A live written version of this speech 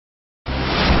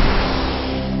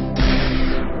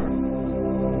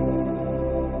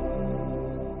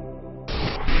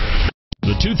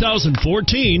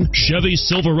2014 Chevy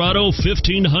Silverado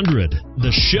 1500.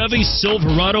 The Chevy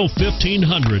Silverado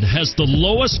 1500 has the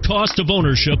lowest cost of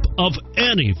ownership of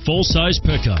any full-size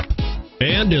pickup,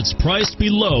 and it's priced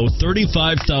below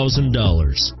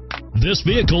 $35,000. This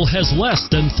vehicle has less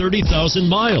than 30,000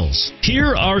 miles.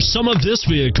 Here are some of this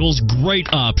vehicle's great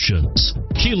options: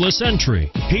 keyless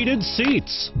entry, heated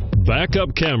seats,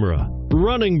 backup camera,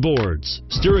 running boards,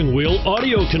 steering wheel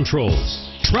audio controls,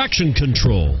 traction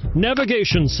control,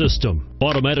 navigation system,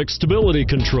 automatic stability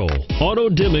control,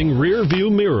 auto-dimming rear view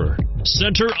mirror,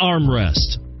 center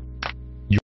armrest.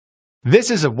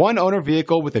 This is a one-owner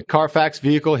vehicle with a Carfax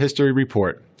Vehicle History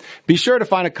Report. Be sure to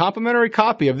find a complimentary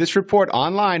copy of this report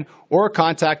online or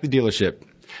contact the dealership.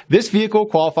 This vehicle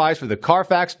qualifies for the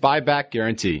Carfax Buyback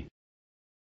Guarantee.